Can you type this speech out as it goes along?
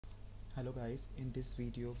Hello guys, in this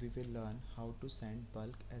video we will learn how to send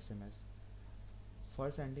bulk SMS.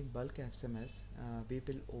 For sending bulk SMS, we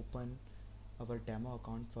will open our demo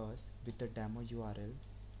account first with the demo URL.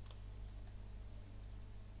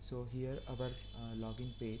 So here our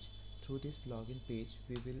login page. Through this login page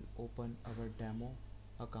we will open our demo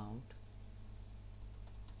account.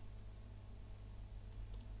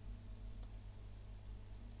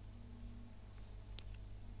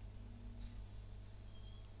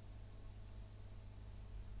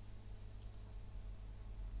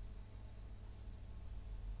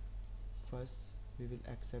 First we will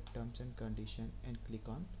accept terms and condition and click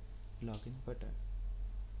on login button.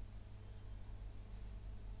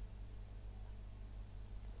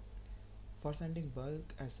 For sending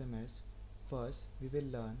bulk SMS, first we will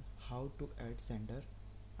learn how to add sender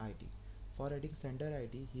ID. For adding sender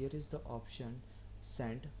ID, here is the option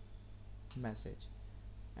send message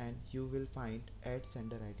and you will find add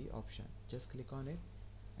sender ID option. Just click on it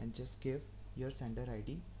and just give your sender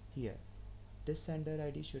ID here. This sender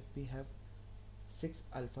ID should be have 6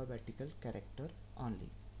 alphabetical character only.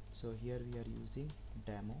 So here we are using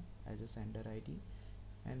demo as a sender ID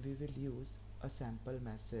and we will use a sample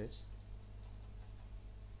message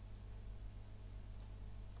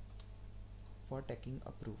for taking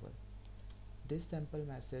approval. This sample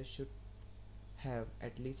message should have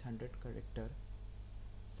at least 100 character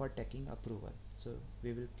for taking approval. So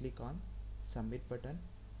we will click on submit button.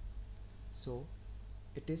 So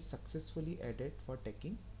it is successfully added for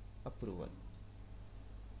taking approval.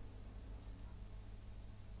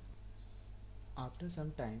 After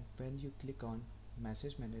some time, when you click on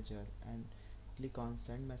message manager and click on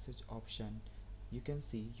send message option, you can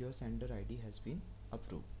see your sender ID has been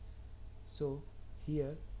approved. So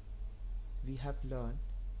here we have learned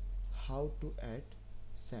how to add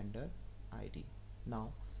sender ID. Now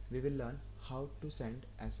we will learn how to send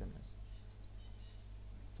SMS.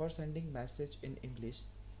 For sending message in English,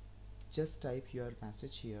 just type your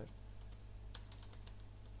message here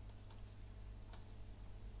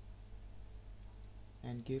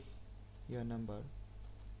and give your number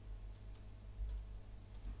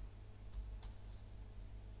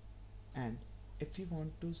and if you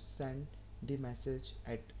want to send the message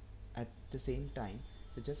at the same time,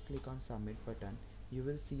 you just click on submit button. You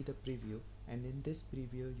will see the preview and in this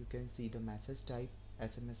preview you can see the message type,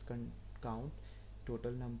 SMS count,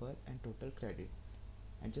 total number and total credit,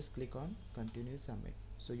 and just click on continue submit.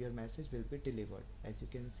 So your message will be delivered. As you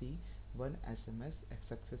can see, one SMS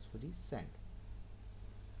successfully sent.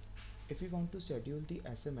 If you want to schedule the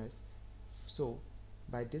SMS, so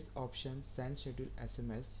by this option send schedule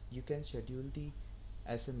SMS, you can schedule the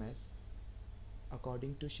SMS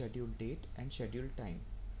according to schedule date and schedule time,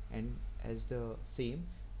 and as the same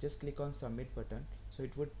just click on submit button, so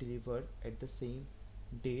it would deliver at the same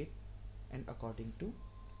date and according to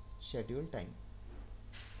schedule time.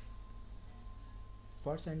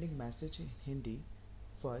 For sending message in Hindi,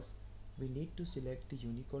 first we need to select the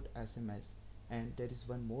Unicode SMS and there is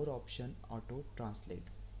one more option, auto translate.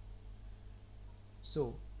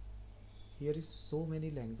 So here is so many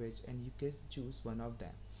language and you can choose one of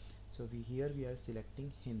them. So here we are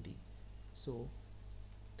selecting Hindi. So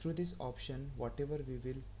through this option, whatever we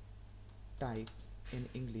will type in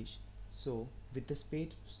English, so with the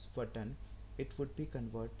space button it would be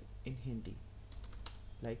convert in Hindi,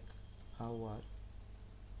 like how are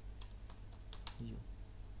you,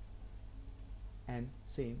 and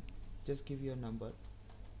same just give your number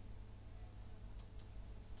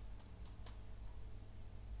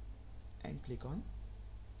and click on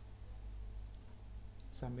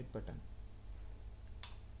submit button,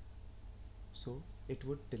 so it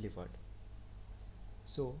would delivered.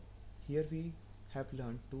 So here we have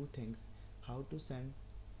learned two things: how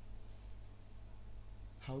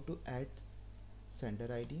to add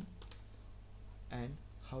sender ID and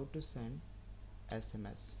how to send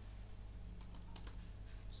SMS.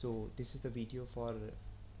 So this is the video for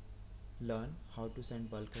learn how to send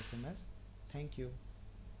bulk SMS. Thank you.